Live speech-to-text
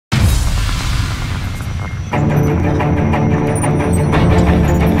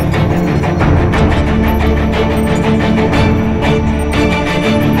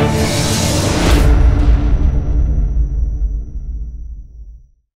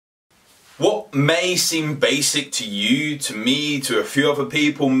What may seem basic to you, to me, to a few other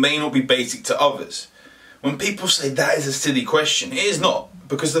people, may not be basic to others. When people say that is a silly question, it is not,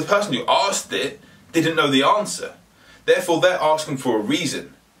 because the person who asked it didn't know the answer. Therefore, they're asking for a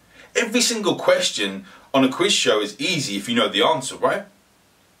reason. Every single question on a quiz show is easy if you know the answer, right?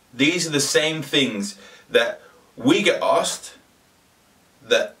 These are the same things that we get asked,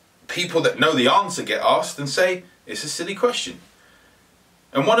 that people that know the answer get asked and say, it's a silly question.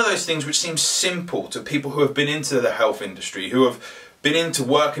 And one of those things which seems simple to people who have been into the health industry, who have been into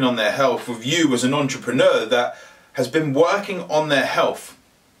working on their health, with you as an entrepreneur that has been working on their health.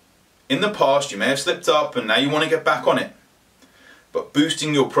 In the past, you may have slipped up and now you want to get back on it. But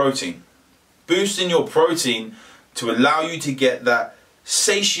boosting your protein. Boosting your protein to allow you to get that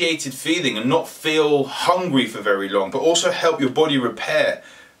satiated feeling and not feel hungry for very long, but also help your body repair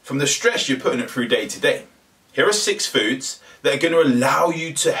from the stress you're putting it through day to day. Here are 6 foods that are going to allow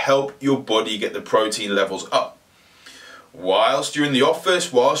you to help your body get the protein levels up. Whilst you're in the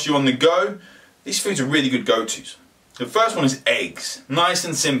office, whilst you're on the go, these foods are really good go-tos. The first one is eggs. Nice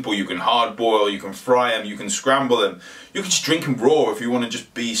and simple. You can hard boil, you can fry them, you can scramble them. You can just drink them raw if you want to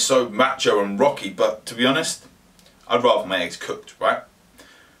just be so macho and rocky, but to be honest, I'd rather my eggs cooked, right?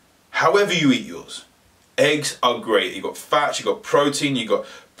 However you eat yours, eggs are great. You've got fats, you've got protein, you've got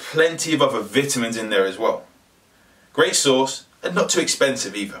plenty of other vitamins in there as well. Great source, and not too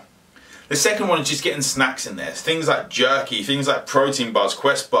expensive either. The second one is just getting snacks in there. Things like jerky, things like protein bars,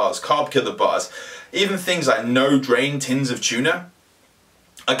 Quest bars, carb killer bars, even things like no drain tins of tuna.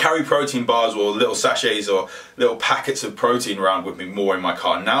 I carry protein bars or little sachets or little packets of protein around with me more in my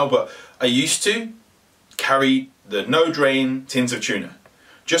car now, but I used to carry the no drain tins of tuna.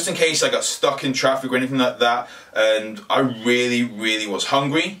 Just in case I got stuck in traffic or anything like that and I really was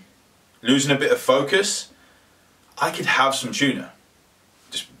hungry, losing a bit of focus, I could have some tuna.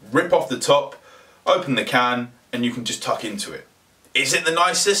 Just rip off the top, open the can, and you can just tuck into it. Is it the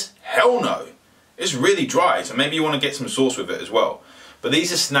nicest? Hell no. It's really dry, so maybe you want to get some sauce with it as well. But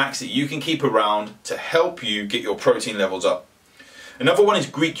these are snacks that you can keep around to help you get your protein levels up. Another one is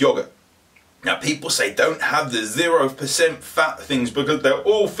Greek yogurt. Now people say don't have the 0% fat things because they're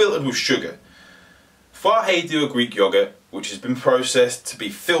all filtered with sugar. Farhay do a Greek yogurt which has been processed to be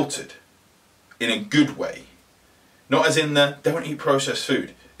filtered in a good way. Not as in the don't eat processed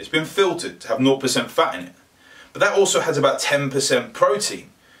food. It's been filtered to have 0% fat in it. But that also has about 10%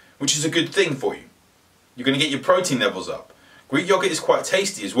 protein, which is a good thing for you. You're going to get your protein levels up. Greek yogurt is quite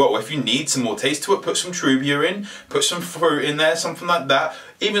tasty as well. If you need some more taste to it, put some truvia in, put some fruit in there, something like that.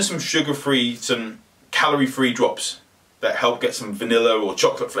 Even some sugar-free, some calorie-free drops that help get some vanilla or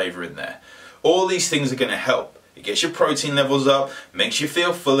chocolate flavour in there. All these things are going to help. It gets your protein levels up, makes you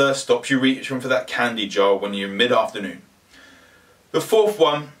feel fuller, stops you reaching for that candy jar when you're mid-afternoon. The fourth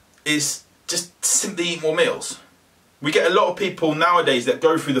one is just simply eat more meals. We get a lot of people nowadays that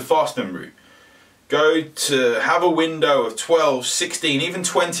go through the fasting route. Go to have a window of 12, 16, even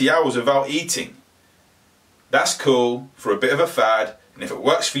 20 hours without eating. That's cool for a bit of a fad, and if it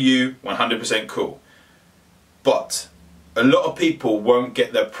works for you, 100% cool. But a lot of people won't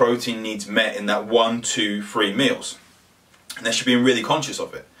get their protein needs met in that 1, 2, 3 meals. And they should be really conscious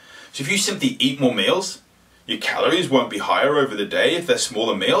of it. So if you simply eat more meals, your calories won't be higher over the day if they're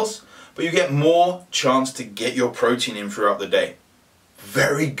smaller meals, but you get more chance to get your protein in throughout the day.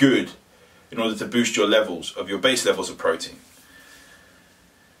 Very good in order to boost your levels of your base levels of protein.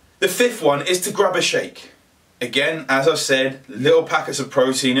 The fifth one is to grab a shake. Again, as I've said, little packets of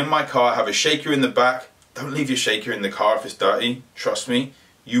protein in my car. I have a shaker in the back. Don't leave your shaker in the car if it's dirty. Trust me,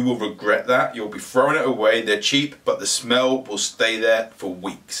 you will regret that. You'll be throwing it away. They're cheap, but the smell will stay there for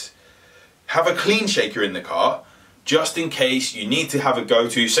weeks. Have a clean shaker in the car, just in case you need to have a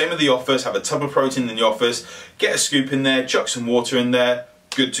go-to. Same at the office, have a tub of protein in the office. Get a scoop in there, chuck some water in there.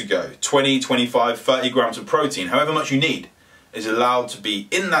 Good to go. 20, 25, 30 grams of protein, however much you need, is allowed to be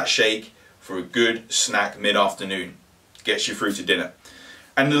in that shake for a good snack mid-afternoon. Gets you through to dinner.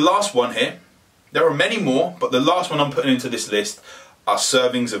 And the last one here, there are many more, but the last one I'm putting into this list are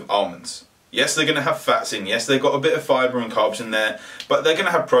servings of almonds. Yes, they're going to have fats in. Yes, they've got a bit of fibre and carbs in there, but they're going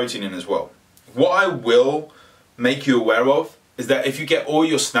to have protein in as well. What I will make you aware of is that if you get all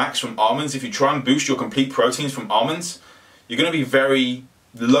your snacks from almonds, if you try and boost your complete proteins from almonds, you're going to be very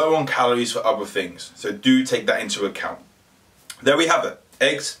low on calories for other things. So do take that into account. There we have it.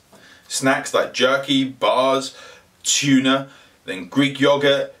 Eggs, snacks like jerky, bars, tuna, then Greek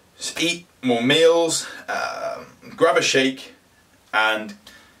yogurt, eat more meals, grab a shake, and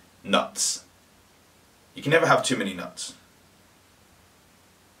nuts. You can never have too many nuts.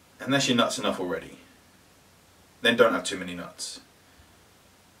 Unless you're nuts enough already. Then don't have too many nuts.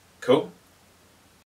 Cool?